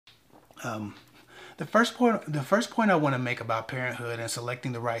Um, the first point I want to make about parenthood and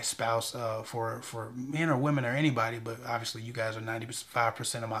selecting the right spouse for men or women or anybody, but obviously you guys are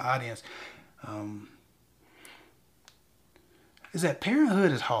 95% of my audience, um, is that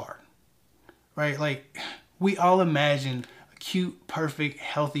parenthood is hard, right? Like we all imagine cute, perfect,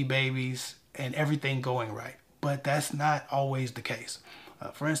 healthy babies and everything going right, but that's not always the case.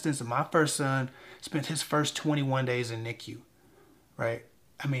 For instance, my first son spent his first 21 days in NICU, right?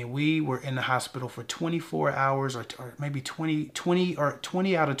 I mean, we were in the hospital for 24 hours or maybe 20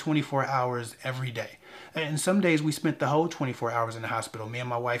 out of 24 hours every day. And some days we spent the whole 24 hours in the hospital. Me and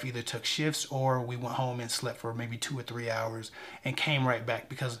my wife either took shifts or we went home and slept for maybe 2 or 3 hours and came right back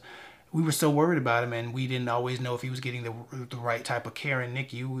because we were so worried about him and we didn't always know if he was getting the right type of care in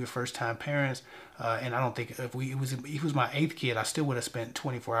NICU. We were first time parents, and I don't think if he was my eighth kid, I still would have spent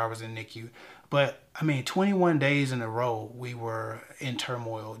 24 hours in NICU. But I mean, 21 days in a row, we were in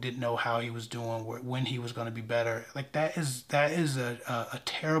turmoil. Didn't know how he was doing, when he was going to be better. Like that is a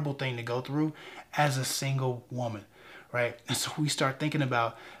terrible thing to go through as a single woman, right? And so we start thinking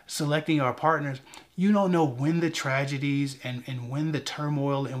about selecting our partners. You don't know when the tragedies and when the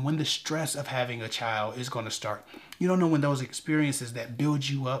turmoil and when the stress of having a child is going to start. You don't know when those experiences that build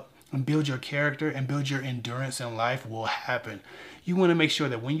you up and build your character and build your endurance in life will happen. You want to make sure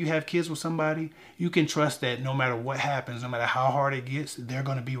that when you have kids with somebody, you can trust that no matter what happens, no matter how hard it gets, they're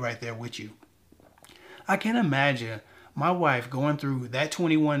going to be right there with you. I can imagine my wife going through that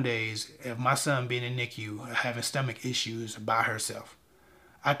 21 days of my son being in NICU, having stomach issues by herself.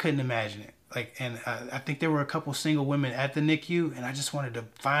 I couldn't imagine it. Like, and I think there were a couple single women at the NICU, and I just wanted to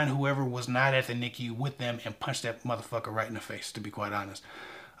find whoever was not at the NICU with them and punch that motherfucker right in the face, to be quite honest.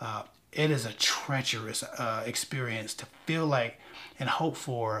 It is a treacherous experience to feel like and hope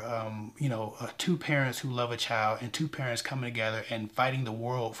for, two parents who love a child and two parents coming together and fighting the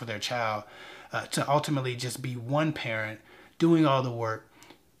world for their child, to ultimately just be one parent doing all the work,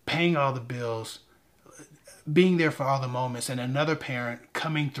 paying all the bills, being there for all the moments, and another parent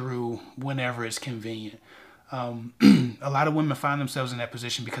coming through whenever it's convenient. A lot of women find themselves in that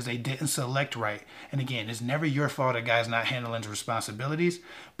position because they didn't select right. And again, it's never your fault a guy's not handling his responsibilities,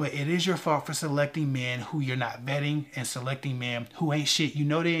 but it is your fault for selecting men who you're not vetting and selecting men who ain't shit. You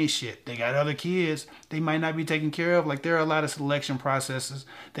know they ain't shit. They got other kids they might not be taken care of. Like there are a lot of selection processes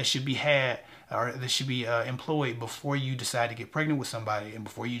that should be had or that should be employed before you decide to get pregnant with somebody and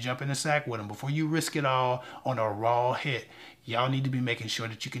before you jump in the sack with them, before you risk it all on a raw hit. Y'all need to be making sure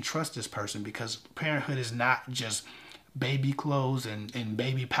that you can trust this person because parenthood is not just baby clothes and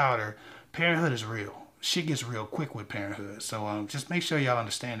baby powder. Parenthood is real. Shit gets real quick with parenthood. So just make sure y'all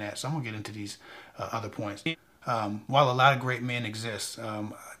understand that. So I'm going to get into these other points. While a lot of great men exist,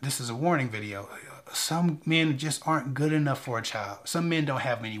 this is a warning video. Some men just aren't good enough for a child. Some men don't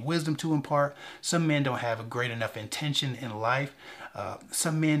have any wisdom to impart. Some men don't have a great enough intention in life.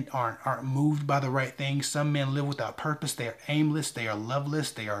 Some men aren't moved by the right things. Some men live without purpose. They are aimless. They are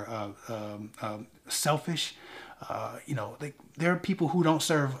loveless. They are selfish. There are people who don't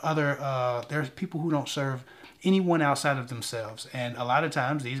serve there's people who don't serve anyone outside of themselves. And a lot of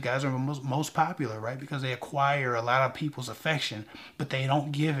times these guys are most popular, right? Because they acquire a lot of people's affection, but they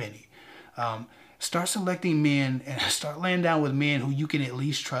don't give any. Start selecting men and start laying down with men who you can at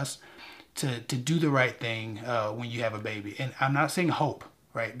least trust to do the right thing when you have a baby. And I'm not saying hope,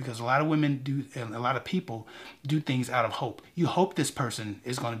 right? Because a lot of women do, and a lot of people do things out of hope. You hope this person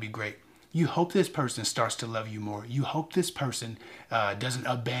is going to be great. You hope this person starts to love you more. You hope this person doesn't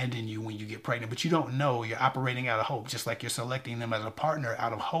abandon you when you get pregnant, but you don't know. You're operating out of hope, just like you're selecting them as a partner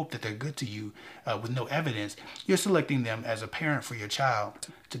out of hope that they're good to you with no evidence. You're selecting them as a parent for your child.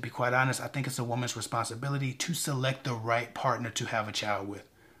 To be quite honest, I think it's a woman's responsibility to select the right partner to have a child with,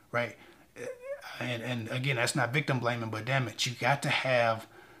 right? And again, that's not victim blaming, but damn it, you got to have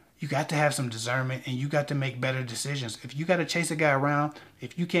some discernment and you got to make better decisions. If you got to chase a guy around,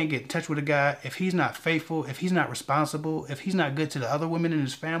 if you can't get in touch with a guy, if he's not faithful, if he's not responsible, if he's not good to the other women in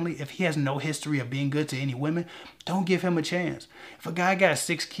his family, if he has no history of being good to any women, don't give him a chance. If a guy got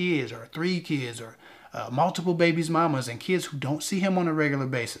 6 kids or 3 kids or multiple babies, mamas, and kids who don't see him on a regular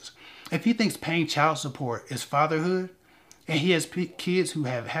basis, if he thinks paying child support is fatherhood, and he has kids who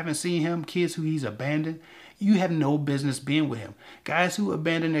haven't seen him, kids who he's abandoned, you have no business being with him. Guys who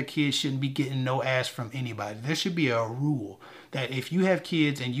abandon their kids shouldn't be getting no ass from anybody. There should be a rule that if you have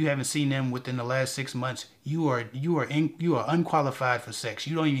kids and you haven't seen them within the last 6 months, you are unqualified for sex.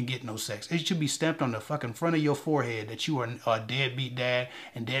 You don't even get no sex. It should be stamped on the fucking front of your forehead that you are a deadbeat dad,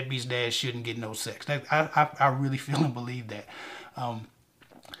 and deadbeat dads shouldn't get no sex. I really feel and believe that.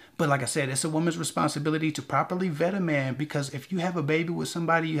 But like I said, it's a woman's responsibility to properly vet a man, because if you have a baby with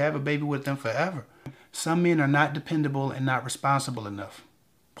somebody, you have a baby with them forever. Some men are not dependable and not responsible enough.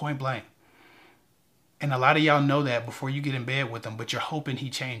 Point blank. And a lot of y'all know that before you get in bed with them, but you're hoping he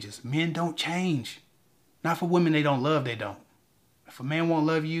changes. Men don't change. Not for women they don't love, they don't. If a man won't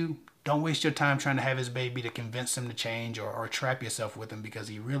love you, don't waste your time trying to have his baby to convince him to change, or trap yourself with him, because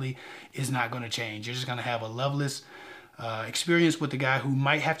he really is not going to change. You're just going to have a loveless experience with a guy who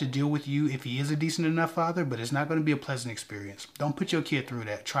might have to deal with you if he is a decent enough father, but it's not going to be a pleasant experience. Don't put your kid through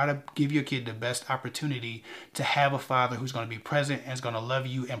that. Try to give your kid the best opportunity to have a father who's going to be present and is going to love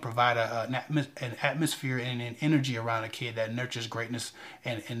you and provide an atmosphere and an energy around a kid that nurtures greatness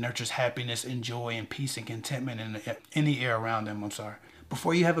and nurtures happiness and joy and peace and contentment in the air around them.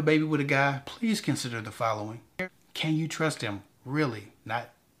 Before you have a baby with a guy, please consider the following. Can you trust him? Really? Not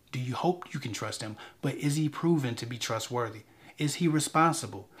do you hope you can trust him, but is he proven to be trustworthy? Is he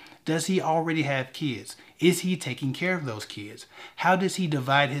responsible? Does he already have kids? Is he taking care of those kids? How does he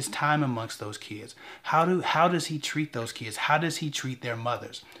divide his time amongst those kids? How does he treat those kids? How does he treat their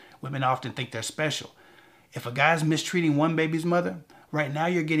mothers? Women often think they're special. If a guy's mistreating one baby's mother, right now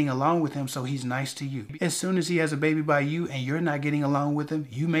you're getting along with him, so he's nice to you. As soon as he has a baby by you and you're not getting along with him,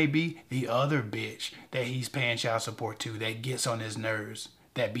 you may be the other bitch that he's paying child support to that gets on his nerves,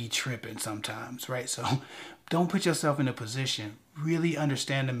 that be tripping sometimes, right? So don't put yourself in a position. Really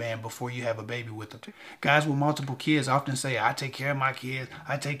understand the man before you have a baby with him. Guys with multiple kids often say, I take care of my kids,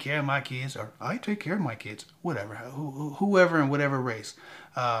 I take care of my kids, or I take care of my kids, whatever, whoever in whatever race.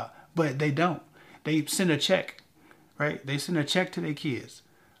 But they don't. They send a check, right? They send a check to their kids.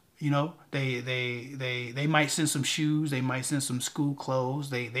 You know, they might send some shoes, they might send some school clothes,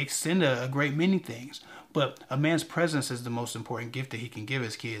 they send a great many things. But a man's presence is the most important gift that he can give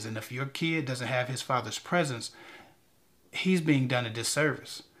his kids. And if your kid doesn't have his father's presence, he's being done a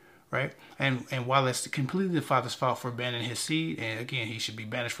disservice, right? And while it's completely the father's fault for abandoning his seed, and again, he should be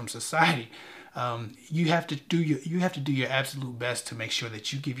banished from society, you have to do your absolute best to make sure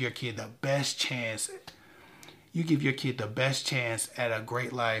that you give your kid the best chance. You give your kid the best chance at a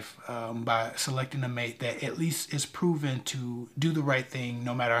great life by selecting a mate that at least is proven to do the right thing,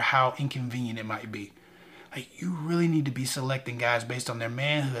 no matter how inconvenient it might be. Like, you really need to be selecting guys based on their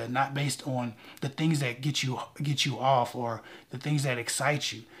manhood, not based on the things that get you off or the things that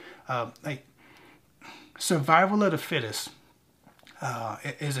excite you. Like, survival of the fittest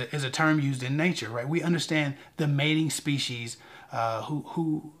is a term used in nature, right? We understand the mating species.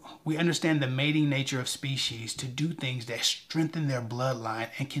 We understand the mating nature of species to do things that strengthen their bloodline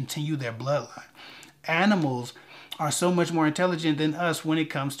and continue their bloodline. Animals are so much more intelligent than us when it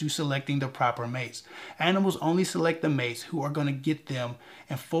comes to selecting the proper mates. Animals only select the mates who are going to get them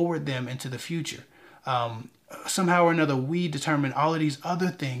and forward them into the future. Somehow or another, we determine all of these other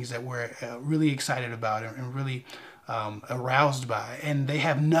things that we're really excited about and really aroused by, and they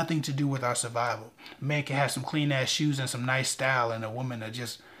have nothing to do with our survival. A man can have some clean ass shoes and some nice style, and a woman to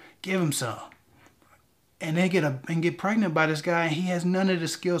just give him some. And they get pregnant by this guy, and he has none of the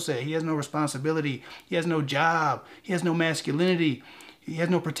skill set. He has no responsibility. He has no job. He has no masculinity. He has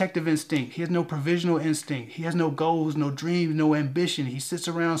no protective instinct. He has no provisional instinct. He has no goals, no dreams, no ambition. He sits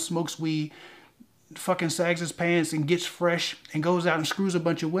around, smokes weed, fucking sags his pants and gets fresh and goes out and screws a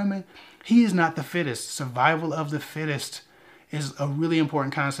bunch of women. He is not the fittest. Survival of the fittest is a really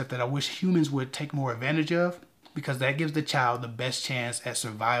important concept that I wish humans would take more advantage of, because that gives the child the best chance at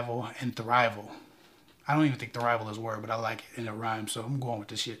survival and thrival. I don't even think thrival is a word, but I like it and it rhymes, so I'm going with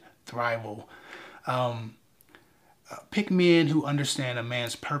this shit. Thrival. Pick men who understand a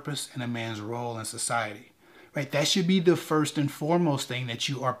man's purpose and a man's role in society. Right? That should be the first and foremost thing that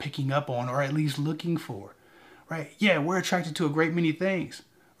you are picking up on, or at least looking for. Right? Yeah, we're attracted to a great many things,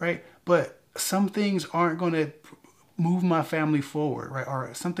 right? But some things aren't going to move my family forward, right? Or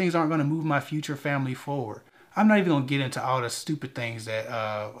some things aren't going to move my future family forward. I'm not even going to get into all the stupid things that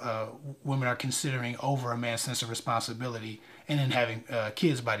women are considering over a man's sense of responsibility and then having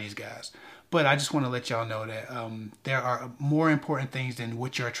kids by these guys. But I just want to let y'all know that there are more important things than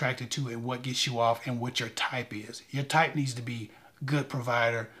what you're attracted to and what gets you off and what your type is. Your type needs to be good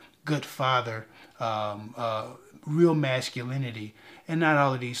provider, good father, real masculinity, and not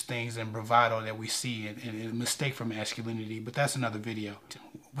all of these things and bravado that we see and mistake for masculinity. But that's another video.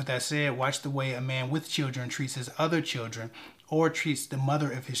 With that said, watch the way a man with children treats his other children or treats the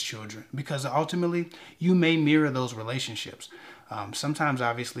mother of his children, because ultimately you may mirror those relationships. Sometimes,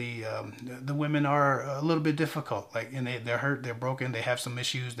 obviously, the women are a little bit difficult. Like, and they're hurt, they're broken, they have some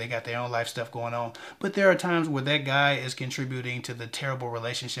issues, they got their own life stuff going on. But there are times where that guy is contributing to the terrible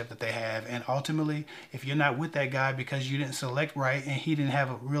relationship that they have. And ultimately, if you're not with that guy because you didn't select right and he didn't have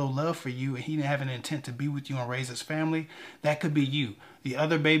a real love for you and he didn't have an intent to be with you and raise his family, that could be you. The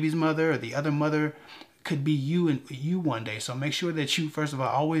other baby's mother or the other mother could be you and you one day. So make sure that you, first of all,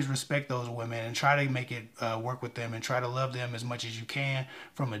 always respect those women and try to make it work with them and try to love them as much as you can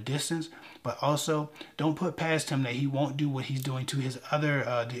from a distance. But also, don't put past him that he won't do what he's doing to his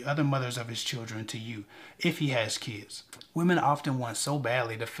the other mothers of his children to you if he has kids. Women often want so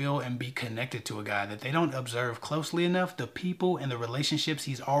badly to feel and be connected to a guy that they don't observe closely enough the people and the relationships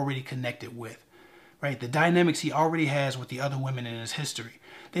he's already connected with. Right? The dynamics he already has with the other women in his history.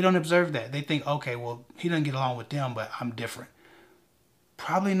 They don't observe that. They think, okay, well, he doesn't get along with them, but I'm different.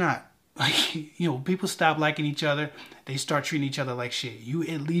 Probably not. Like, people stop liking each other. They start treating each other like shit. You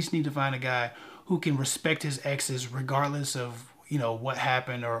at least need to find a guy who can respect his exes regardless of, what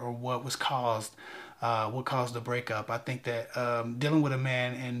happened or what was caused, what caused the breakup. I think that dealing with a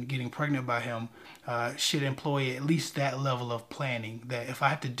man and getting pregnant by him should employ at least that level of planning, that if I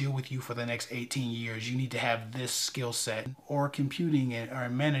have to deal with you for the next 18 years, you need to have this skill set. Or computing or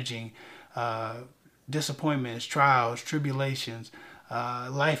managing disappointments, trials, tribulations,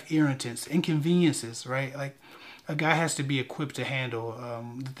 life irritants, inconveniences, right? Like, a guy has to be equipped to handle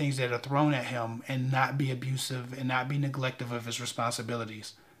the things that are thrown at him and not be abusive and not be neglectful of his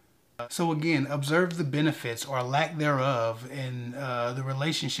responsibilities. So again, observe the benefits or lack thereof in the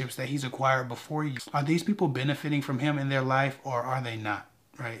relationships that he's acquired before you. Are these people benefiting from him in their life or are they not?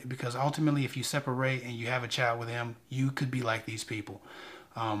 Right? Because ultimately, if you separate and you have a child with him, you could be like these people.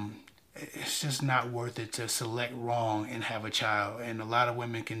 It's just not worth it to select wrong and have a child. And a lot of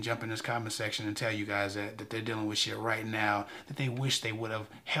women can jump in this comment section and tell you guys that they're dealing with shit right now, that they wish they would have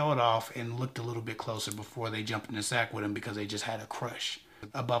held off and looked a little bit closer before they jumped in the sack with him because they just had a crush.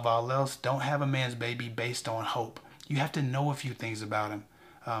 Above all else, don't have a man's baby based on hope. You have to know a few things about him.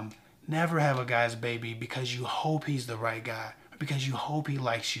 Never have a guy's baby because you hope he's the right guy, or because you hope he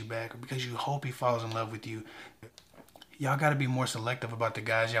likes you back, or because you hope he falls in love with you. Y'all got to be more selective about the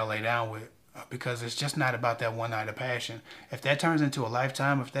guys y'all lay down with, because it's just not about that one night of passion. If that turns into a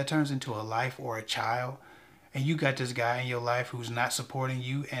lifetime, if that turns into a life or a child, and you got this guy in your life who's not supporting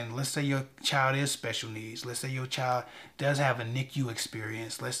you, and let's say your child is special needs, let's say your child does have a NICU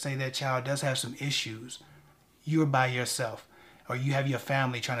experience, let's say that child does have some issues, you're by yourself, or you have your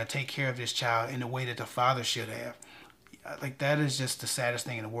family trying to take care of this child in the way that the father should have. Like, that is just the saddest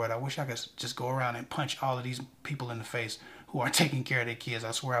thing in the world. I wish I could just go around and punch all of these people in the face who aren't taking care of their kids.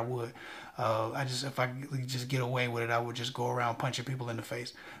 I swear I would. If I could just get away with it, I would just go around punching people in the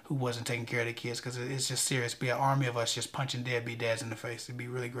face who wasn't taking care of their kids, because it's just serious. Be an army of us just punching deadbeat dads in the face. It'd be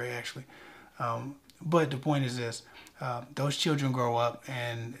really great, actually. But the point is this. Those children grow up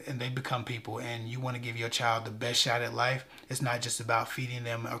and they become people, and you want to give your child the best shot at life. It's not just about feeding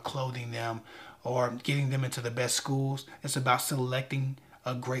them or clothing them or getting them into the best schools. It's about selecting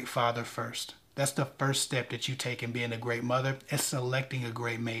a great father first. That's the first step that you take in being a great mother. It's selecting a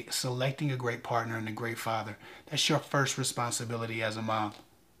great mate, selecting a great partner and a great father. That's your first responsibility as a mom.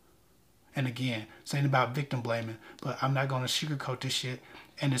 And again, this ain't about victim blaming, but I'm not going to sugarcoat this shit.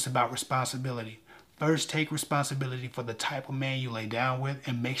 And it's about responsibility. First, take responsibility for the type of man you lay down with,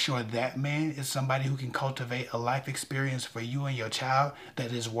 and make sure that man is somebody who can cultivate a life experience for you and your child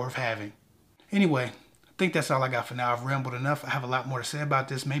that is worth having. Anyway, I think that's all I got for now. I've rambled enough. I have a lot more to say about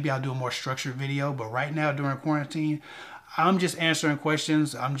this. Maybe I'll do a more structured video, but right now during quarantine, I'm just answering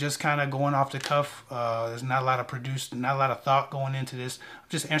questions. I'm just kind of going off the cuff. There's not a lot of thought going into this. I'm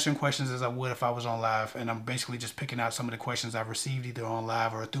just answering questions as I would if I was on live, and I'm basically just picking out some of the questions I've received either on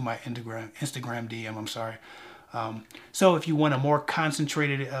live or through my Instagram DM. I'm sorry. So if you want a more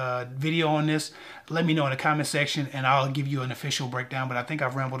concentrated video on this, let me know in the comment section, and I'll give you an official breakdown. But I think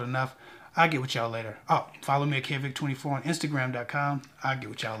I've rambled enough. I'll get with y'all later. Oh, follow me at KVic24 on Instagram.com. I'll get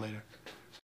with y'all later.